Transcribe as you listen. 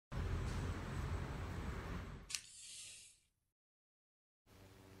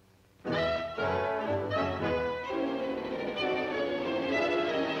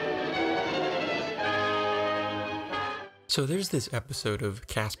So there's this episode of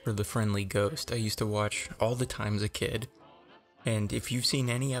Casper the Friendly Ghost I used to watch all the time as a kid. And if you've seen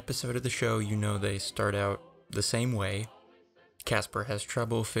any episode of the show, you know they start out the same way. Casper has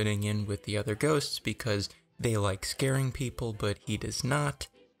trouble fitting in with the other ghosts because they like scaring people, but he does not.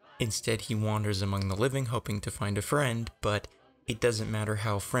 Instead, he wanders among the living hoping to find a friend, but it doesn't matter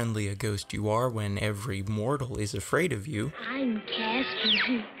how friendly a ghost you are when every mortal is afraid of you. I'm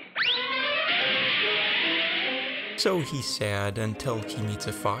Casper. So he's sad until he meets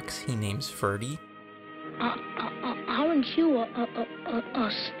a fox he names Ferdy. Aren't you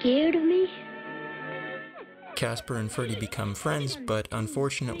scared of me? Casper and Ferdy become friends, but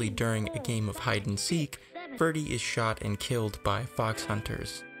unfortunately during a game of hide-and-seek, Ferdy is shot and killed by fox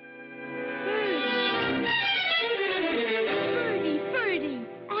hunters. Ferdy,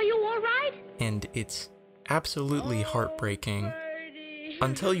 are you alright? And it's absolutely heartbreaking.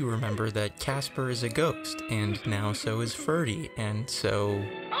 Until you remember that Casper is a ghost, and now so is Ferdy, and so...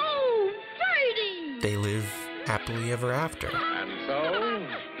 Oh, Ferdy! they live happily ever after. And so,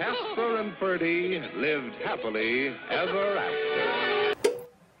 Casper and Ferdy lived happily ever after.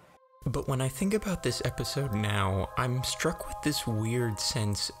 But when I think about this episode now, I'm struck with this weird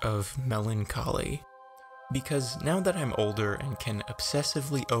sense of melancholy. Because now that I'm older and can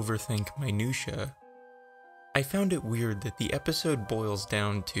obsessively overthink minutiae, I found it weird that the episode boils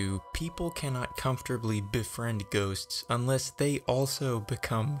down to people cannot comfortably befriend ghosts unless they also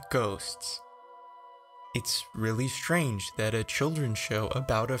become ghosts. It's really strange that a children's show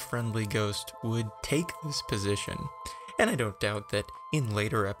about a friendly ghost would take this position, and I don't doubt that in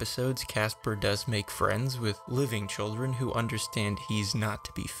later episodes Casper does make friends with living children who understand he's not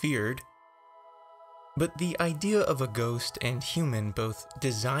to be feared. But the idea of a ghost and human both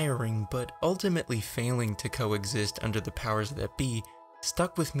desiring but ultimately failing to coexist under the powers that be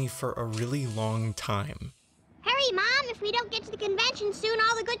stuck with me for a really long time. Hurry, Mom! If we don't get to the convention soon,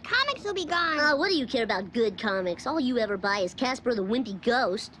 all the good comics will be gone. What do you care about good comics? All you ever buy is Casper the Wimpy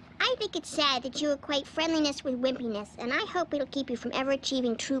Ghost. I think it's sad that you equate friendliness with wimpiness, and I hope it'll keep you from ever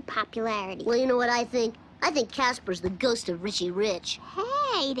achieving true popularity. Well, you know what I think? I think Casper's the ghost of Richie Rich.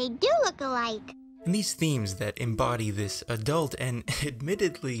 Hey, they do look alike. And these themes that embody this adult and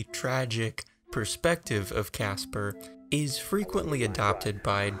admittedly tragic perspective of Casper is frequently adopted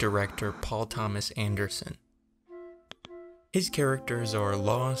by director Paul Thomas Anderson. His characters are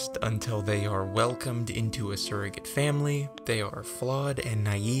lost until they are welcomed into a surrogate family, they are flawed and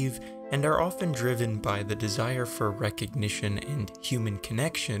naive, and are often driven by the desire for recognition and human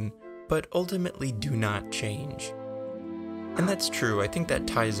connection, but ultimately do not change. And that's true, I think that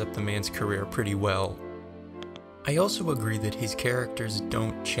ties up the man's career pretty well. I also agree that his characters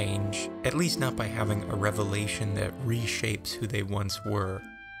don't change, at least not by having a revelation that reshapes who they once were.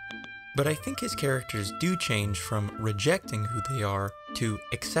 But I think his characters do change from rejecting who they are to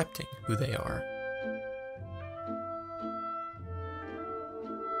accepting who they are.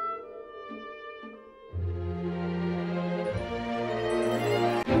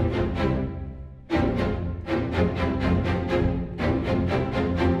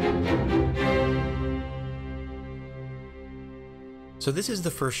 So this is the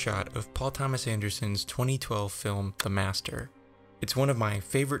first shot of Paul Thomas Anderson's 2012 film, The Master. It's one of my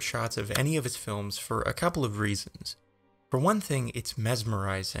favorite shots of any of his films for a couple of reasons. For one thing, it's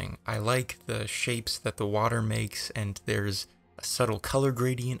mesmerizing. I like the shapes that the water makes, and there's a subtle color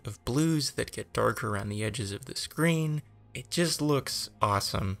gradient of blues that get darker around the edges of the screen. It just looks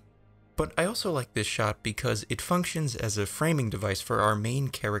awesome. But I also like this shot because it functions as a framing device for our main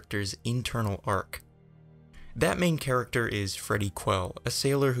character's internal arc. That main character is Freddie Quell, a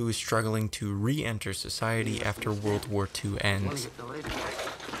sailor who is struggling to re-enter society after World War II ends.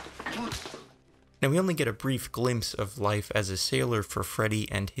 Now we only get a brief glimpse of life as a sailor for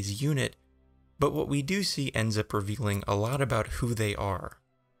Freddie and his unit, but what we do see ends up revealing a lot about who they are.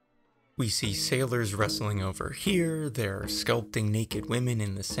 We see sailors wrestling over here, they're sculpting naked women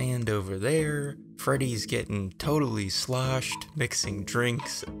in the sand over there, Freddie's getting totally sloshed, mixing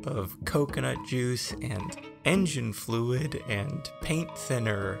drinks of coconut juice and engine fluid and paint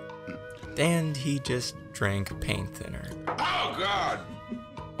thinner, and he just drank paint thinner. Oh, God!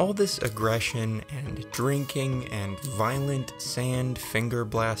 All this aggression and drinking and violent sand finger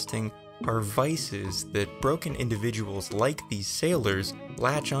blasting are vices that broken individuals like these sailors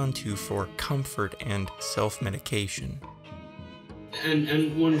latch onto for comfort and self-medication.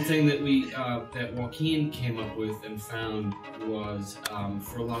 And one thing that that Joaquin came up with and found was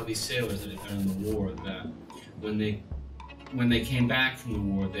for a lot of these sailors that had been in the war, that when they came back from the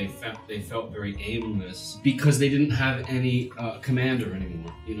war, they felt very aimless because they didn't have any commander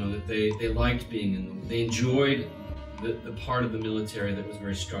anymore. You know, that they liked being in the war. They enjoyed the part of the military that was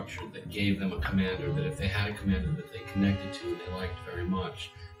very structured, that gave them a commander, that if they had a commander that they connected to, they liked very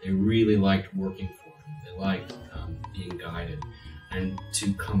much. They really liked working for them. They liked being guided. And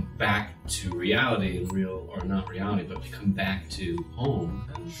to come back to reality, or not reality, but to come back to home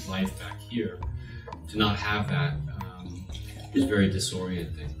and life back here, to not have that is very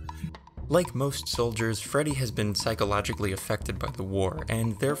disorienting. Like most soldiers, Freddy has been psychologically affected by the war,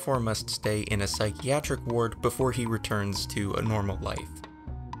 and therefore must stay in a psychiatric ward before he returns to a normal life.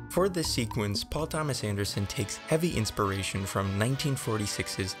 For this sequence, Paul Thomas Anderson takes heavy inspiration from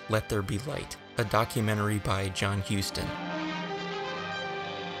 1946's Let There Be Light, a documentary by John Huston.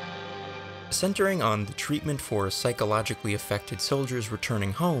 Centering on the treatment for psychologically affected soldiers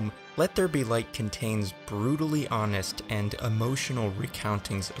returning home, Let There Be Light contains brutally honest and emotional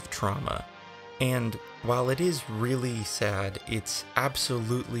recountings of trauma. And while it is really sad, it's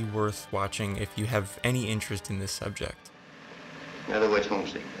absolutely worth watching if you have any interest in this subject. In other words,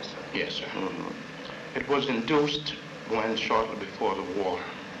 homesickness. Yes, sir. It was induced when, shortly before the war,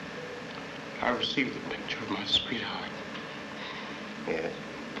 I received the picture of my sweetheart. Yes.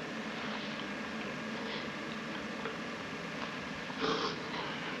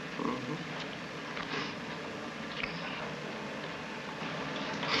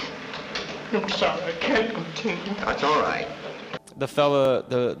 I'm sorry, I can't continue. That's all right. The fella,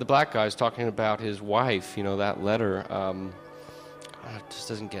 the black guy's talking about his wife, you know, that letter, it just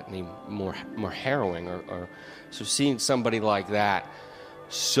doesn't get any more harrowing, or so seeing somebody like that,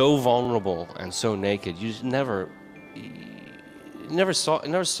 so vulnerable and so naked, you just never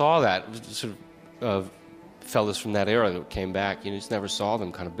saw that sort of fellas from that era that came back. You just never saw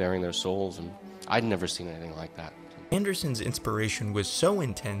them kind of bearing their souls, and I'd never seen anything like that. Anderson's inspiration was so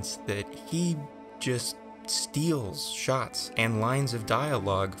intense that he just steals shots and lines of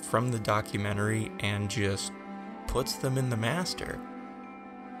dialogue from the documentary and just puts them in the master.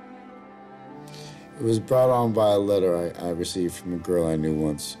 It was brought on by a letter I received from a girl I knew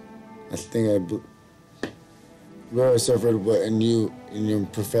once. I think Laura suffered what in your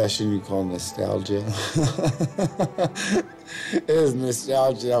profession you call nostalgia. It is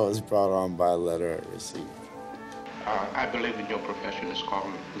nostalgia that was brought on by a letter I received. I believe in your profession is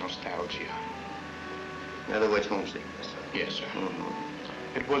called nostalgia. In other words, homesickness. Yes, sir.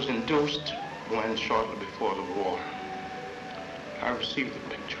 It was induced when, shortly before the war, I received the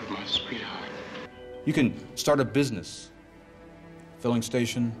picture of my sweetheart. You can start a business, filling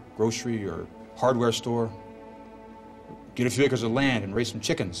station, grocery, or hardware store. Get a few acres of land and raise some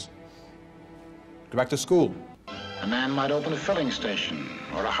chickens. Go back to school. A man might open a filling station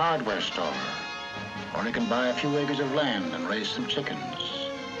or a hardware store. Or he can buy a few acres of land and raise some chickens.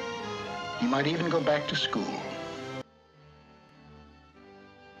 He might even go back to school.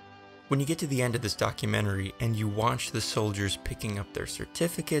 When you get to the end of this documentary and you watch the soldiers picking up their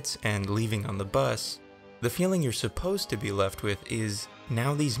certificates and leaving on the bus, the feeling you're supposed to be left with is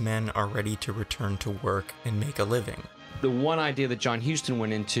now these men are ready to return to work and make a living. The one idea that John Huston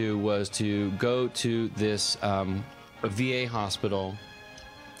went into was to go to this a VA hospital,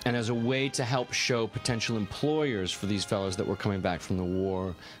 and as a way to help show potential employers for these fellows that were coming back from the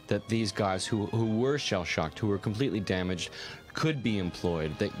war, that these guys who were shell-shocked, who were completely damaged, could be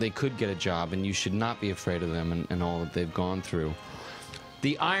employed. They could get a job, and you should not be afraid of them and all that they've gone through.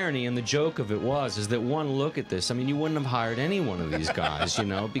 The irony and the joke of it is that one look at this, I mean, you wouldn't have hired any one of these guys, you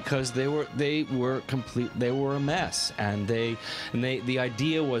know, because they were a mess, and the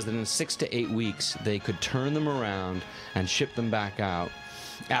idea was that in 6 to 8 weeks they could turn them around and ship them back out.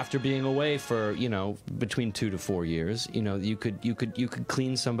 After being away for, you know, between 2 to 4 years, you know, you could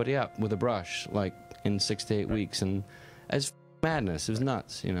clean somebody up with a brush, like in 6 to 8 weeks, and as madness, it was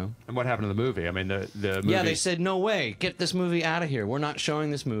nuts, you know. And what happened to the movie? I mean, the movie. Yeah, they said, no way, get this movie out of here. We're not showing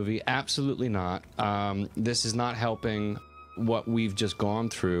this movie. Absolutely not. This is not helping what we've just gone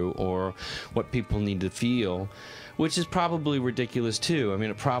through or what people need to feel, which is probably ridiculous too. I mean,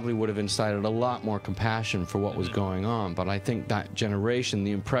 it probably would have incited a lot more compassion for what was going on, but I think that generation,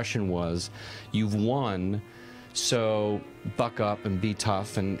 the impression was, you've won, so buck up and be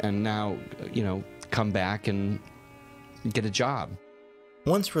tough, and now, you know, come back and get a job.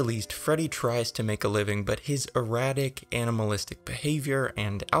 Once released, Freddy tries to make a living, but his erratic, animalistic behavior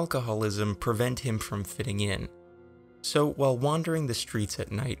and alcoholism prevent him from fitting in. So, while wandering the streets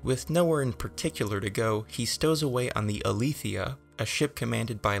at night with nowhere in particular to go, he stows away on the Alethea, a ship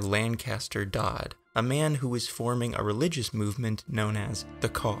commanded by Lancaster Dodd, a man who is forming a religious movement known as the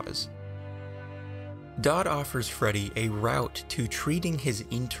Cause. Dodd offers Freddy a route to treating his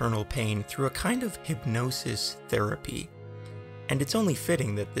internal pain through a kind of hypnosis therapy. And it's only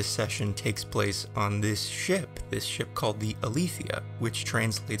fitting that this session takes place on this ship called the Aletheia, which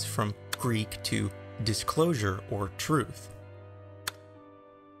translates from Greek to disclosure or truth.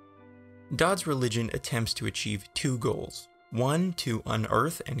 Dodd's religion attempts to achieve two goals. One, to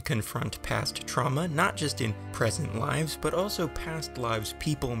unearth and confront past trauma, not just in present lives, but also past lives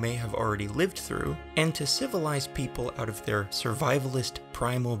people may have already lived through, and to civilize people out of their survivalist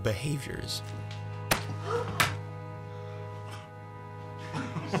primal behaviors.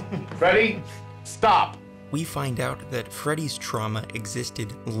 Freddy, stop! We find out that Freddy's trauma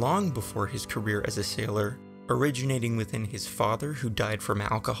existed long before his career as a sailor, originating within his father, who died from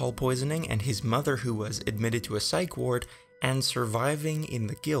alcohol poisoning, and his mother, who was admitted to a psych ward, and surviving in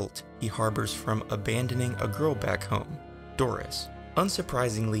the guilt he harbors from abandoning a girl back home, Doris.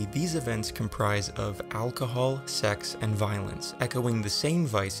 Unsurprisingly, these events comprise of alcohol, sex, and violence, echoing the same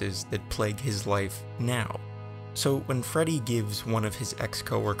vices that plague his life now. So when Freddy gives one of his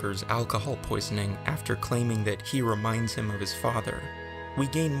ex-coworkers alcohol poisoning after claiming that he reminds him of his father, we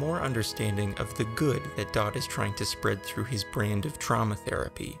gain more understanding of the good that Dodd is trying to spread through his brand of trauma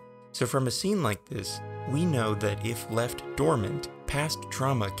therapy. So from a scene like this, we know that if left dormant, past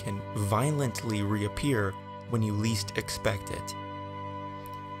trauma can violently reappear when you least expect it.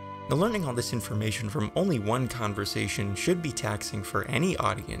 Now, learning all this information from only one conversation should be taxing for any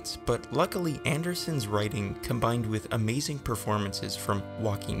audience, but luckily Anderson's writing, combined with amazing performances from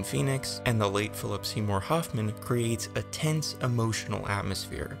Joaquin Phoenix and the late Philip Seymour Hoffman, creates a tense emotional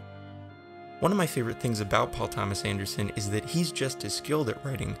atmosphere. One of my favorite things about Paul Thomas Anderson is that he's just as skilled at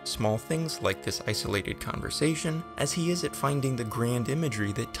writing small things like this isolated conversation as he is at finding the grand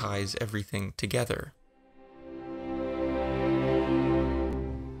imagery that ties everything together.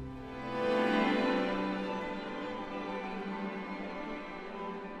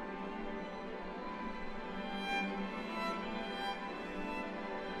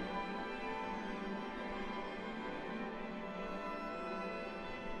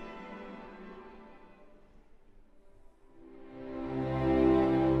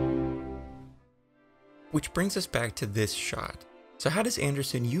 Which brings us back to this shot. So how does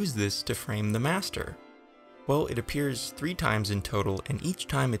Anderson use this to frame the master? Well, it appears 3 times in total, and each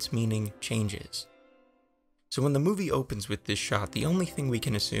time its meaning changes. So when the movie opens with this shot, the only thing we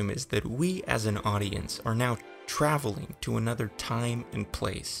can assume is that we as an audience are now traveling to another time and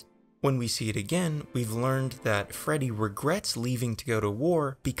place. When we see it again, we've learned that Freddy regrets leaving to go to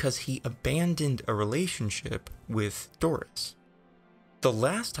war because he abandoned a relationship with Doris. The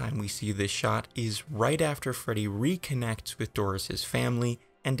last time we see this shot is right after Freddy reconnects with Doris's family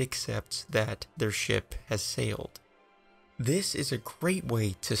and accepts that their ship has sailed. This is a great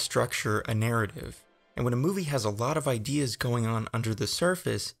way to structure a narrative, and when a movie has a lot of ideas going on under the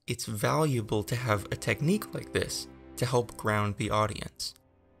surface, it's valuable to have a technique like this to help ground the audience.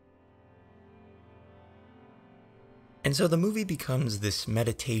 And so the movie becomes this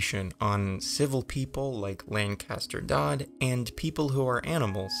meditation on civil people like Lancaster Dodd and people who are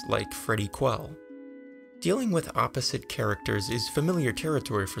animals like Freddy Quell. Dealing with opposite characters is familiar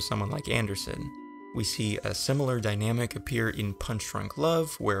territory for someone like Anderson. We see a similar dynamic appear in Punch Drunk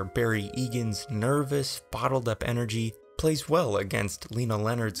Love, where Barry Egan's nervous, bottled-up energy plays well against Lena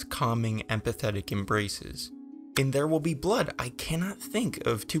Leonard's calming, empathetic embraces. In There Will Be Blood, I cannot think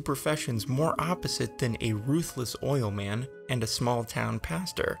of 2 professions more opposite than a ruthless oil man and a small-town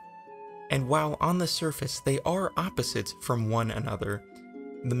pastor. And while on the surface they are opposites from one another,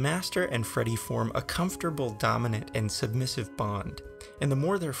 the Master and Freddy form a comfortable, dominant, and submissive bond, and the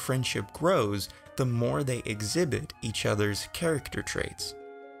more their friendship grows, the more they exhibit each other's character traits.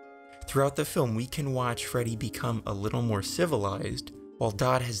 Throughout the film, we can watch Freddy become a little more civilized, while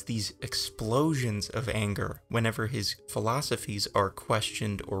Dodd has these explosions of anger whenever his philosophies are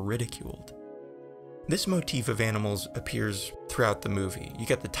questioned or ridiculed. This motif of animals appears throughout the movie. You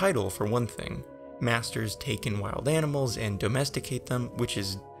get the title for one thing. Masters take in wild animals and domesticate them, which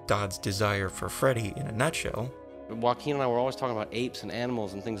is Dodd's desire for Freddy in a nutshell. Joaquin and I were always talking about apes and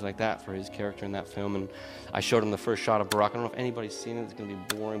animals and things like that for his character in that film, and I showed him the first shot of Barack. I don't know if anybody's seen it, it's gonna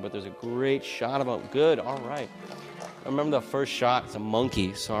be boring, but there's a great shot about, good, all right. I remember the first shot, it's a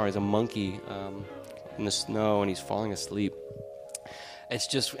monkey in the snow, and he's falling asleep.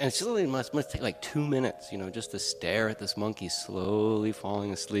 It's really must take like 2 minutes, you know, just to stare at this monkey slowly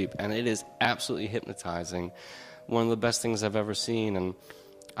falling asleep, and it is absolutely hypnotizing. One of the best things I've ever seen, and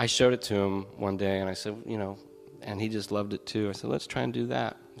I showed it to him one day, and I said, you know, and he just loved it too. I said, let's try and do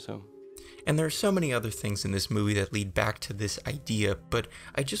that. So. And there are so many other things in this movie that lead back to this idea, but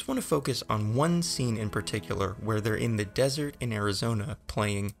I just want to focus on one scene in particular where they're in the desert in Arizona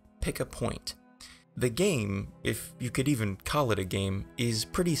playing Pick a Point. The game, if you could even call it a game, is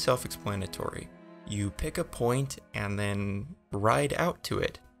pretty self-explanatory. You pick a point and then ride out to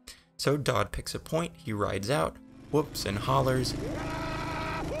it. So Dodd picks a point, he rides out, whoops and hollers,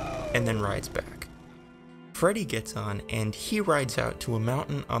 and then rides back. Freddy gets on and he rides out to a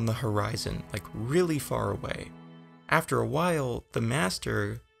mountain on the horizon, like really far away. After a while, the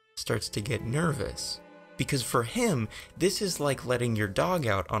master starts to get nervous, because for him, this is like letting your dog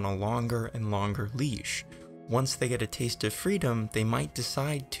out on a longer and longer leash. Once they get a taste of freedom, they might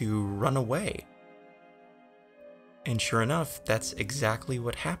decide to run away. And sure enough, that's exactly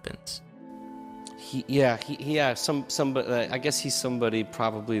what happens. Somebody. I guess he's somebody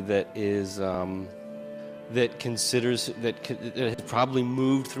probably that is that has probably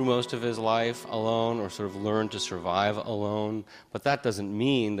moved through most of his life alone, or sort of learned to survive alone. But that doesn't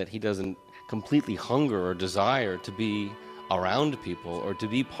mean that he doesn't completely hunger or desire to be around people or to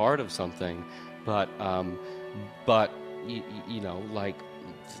be part of something. But you know, like,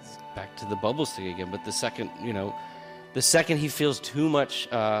 back to the bubble stick again. But the second he feels too much,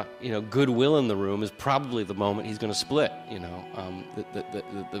 goodwill in the room is probably the moment he's going to split.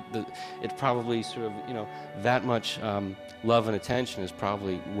 It's probably sort of, that much love and attention is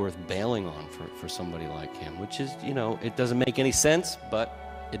probably worth bailing on for somebody like him, which is, it doesn't make any sense,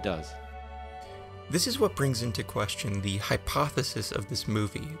 but it does. This is what brings into question the hypothesis of this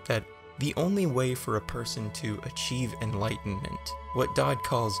movie, that the only way for a person to achieve enlightenment, what Dodd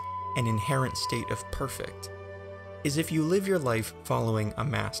calls an inherent state of perfect, is if you live your life following a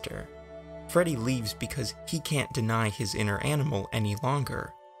master. Freddy leaves because he can't deny his inner animal any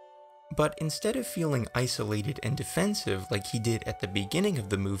longer. But instead of feeling isolated and defensive like he did at the beginning of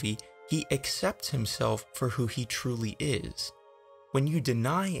the movie, he accepts himself for who he truly is. When you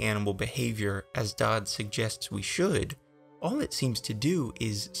deny animal behavior, as Dodd suggests we should, all it seems to do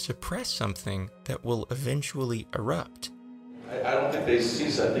is suppress something that will eventually erupt. I don't think they see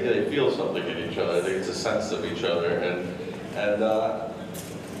something, I think they feel something in each other. I think it's a sense of each other, and I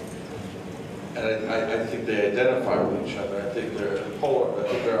think they identify with each other. I think they're polar. I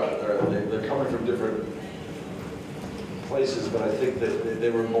think they're coming from different places, but I think that they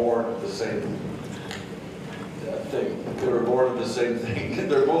were born of the same thing. They were born of the same thing.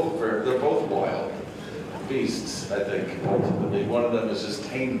 They're both wild beasts. I think ultimately one of them is just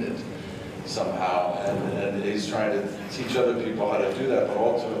tamed somehow, and he's trying to teach other people how to do that, but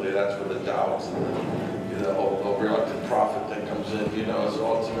ultimately that's where the doubts and the whole reluctant prophet that comes in, is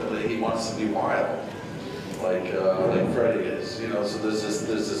ultimately he wants to be wild, like Freddy is, so there's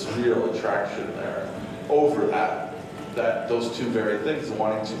this real attraction there over those two very things,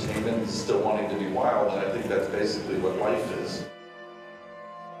 wanting to tame and still wanting to be wild, and I think that's basically what life is.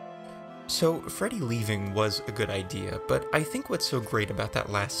 So, Freddy leaving was a good idea, but I think what's so great about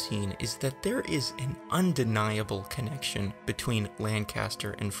that last scene is that there is an undeniable connection between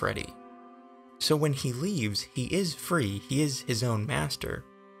Lancaster and Freddy. So when he leaves, he is free, he is his own master,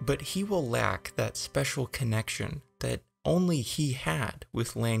 but he will lack that special connection that only he had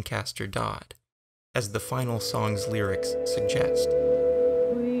with Lancaster Dodd, as the final song's lyrics suggest.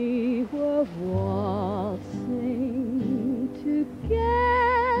 We were waltzing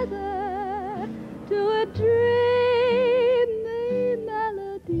together to a dreamy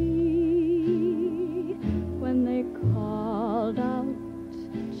melody when they called out,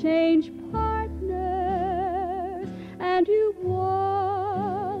 change partners, and you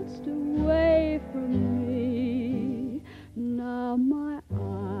waltzed away from me. Now my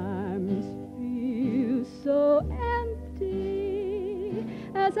arms feel so empty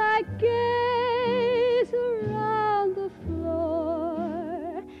as I gaze around the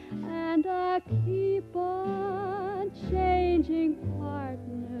floor, and I keep on changing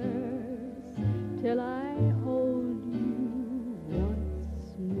partners till I hold you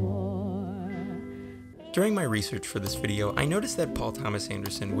once more. During my research for this video, I noticed that Paul Thomas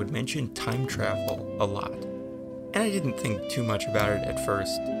Anderson would mention time travel a lot. And I didn't think too much about it at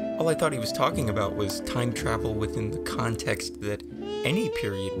first. All I thought he was talking about was time travel within the context that any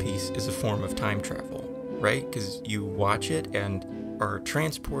period piece is a form of time travel, right? Because you watch it and are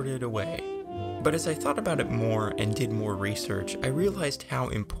transported away. But as I thought about it more and did more research, I realized how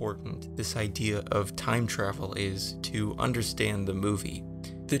important this idea of time travel is to understand the movie.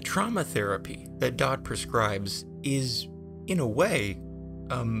 The trauma therapy that Dodd prescribes is, in a way,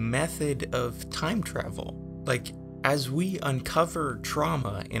 a method of time travel. Like, as we uncover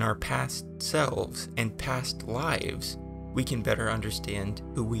trauma in our past selves and past lives, we can better understand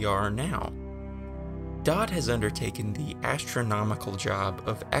who we are now. Dodd has undertaken the astronomical job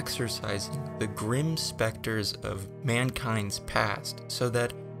of exorcising the grim specters of mankind's past so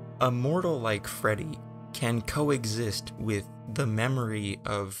that, a mortal like Freddy can coexist with the memory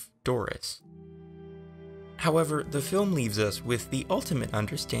of Doris. However, the film leaves us with the ultimate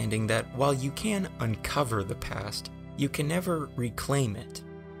understanding that while you can uncover the past, you can never reclaim it.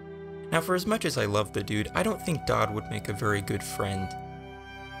 Now, for as much as I love the dude, I don't think Dodd would make a very good friend.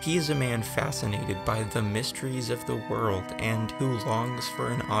 He is a man fascinated by the mysteries of the world and who longs for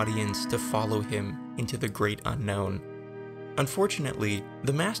an audience to follow him into the great unknown. Unfortunately,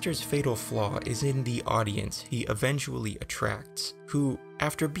 the Master's fatal flaw is in the audience he eventually attracts, who,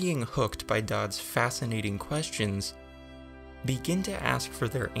 after being hooked by Dodd's fascinating questions, begin to ask for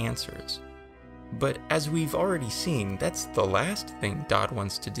their answers. But as we've already seen, that's the last thing Dodd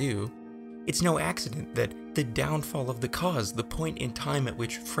wants to do. It's no accident that the downfall of the cause, the point in time at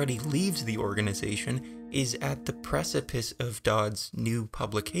which Freddy leaves the organization, is at the precipice of Dodd's new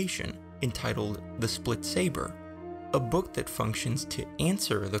publication, entitled The Split Saber, a book that functions to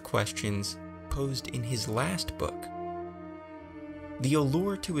answer the questions posed in his last book. The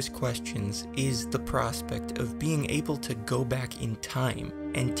allure to his questions is the prospect of being able to go back in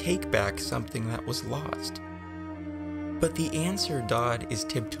time and take back something that was lost. But the answer Dodd is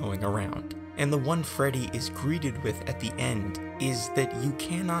tiptoeing around, and the one Freddy is greeted with at the end, is that you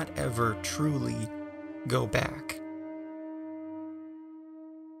cannot ever truly go back.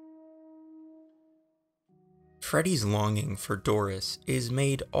 Freddy's longing for Doris is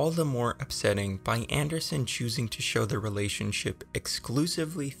made all the more upsetting by Anderson choosing to show the relationship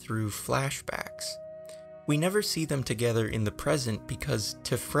exclusively through flashbacks. We never see them together in the present because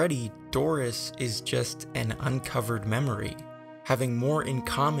to Freddy, Doris is just an uncovered memory, having more in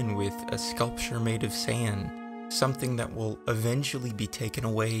common with a sculpture made of sand, something that will eventually be taken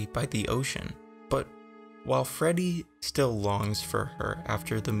away by the ocean. But while Freddy still longs for her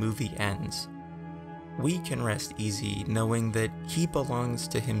after the movie ends, we can rest easy knowing that he belongs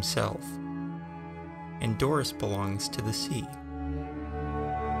to himself, and Doris belongs to the sea.